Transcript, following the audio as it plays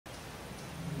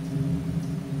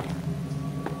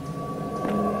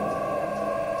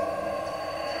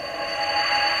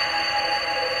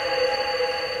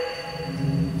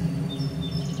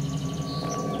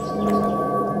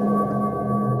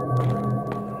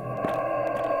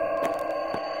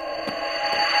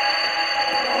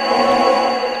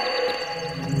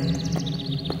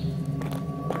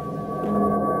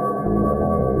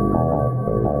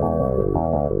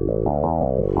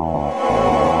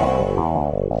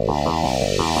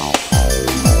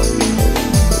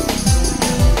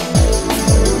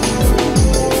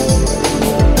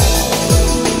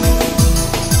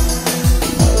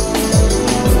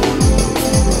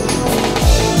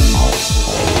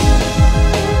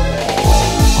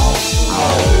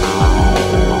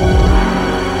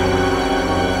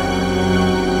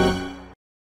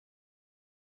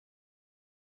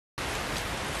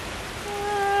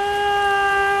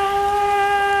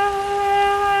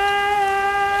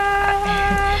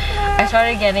I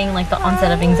started getting like the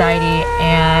onset of anxiety,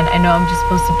 and I know I'm just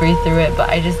supposed to breathe through it,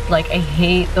 but I just like, I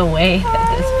hate the way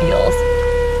that this feels.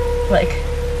 Like,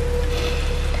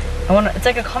 it's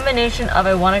like a combination of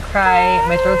I want to cry,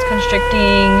 my throat's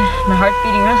constricting, my heart's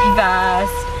beating really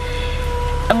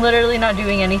fast, I'm literally not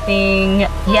doing anything.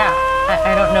 Yeah,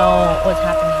 I don't know what's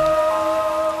happening.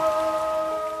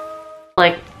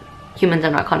 Like, humans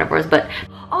are not carnivores, but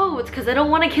oh, it's because I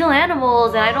don't want to kill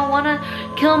animals and I don't want to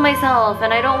kill myself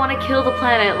and I don't want to kill the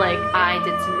planet. Like, I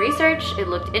did some research, it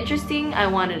looked interesting, I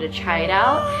wanted to try it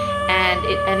out, and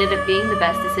it ended up being the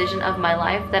best decision of my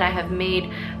life that I have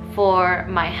made for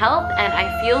my health, and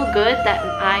I feel good that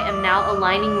I am now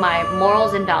aligning my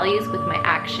morals and values with my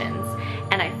actions,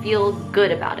 and I feel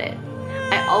good about it.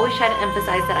 I always try to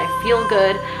emphasize that I feel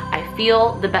good, I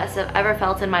feel the best I've ever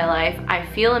felt in my life, I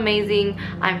feel amazing,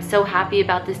 I'm so happy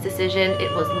about this decision,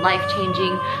 it was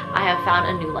life-changing, I have found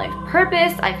a new life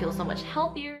purpose, I feel so much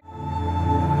healthier.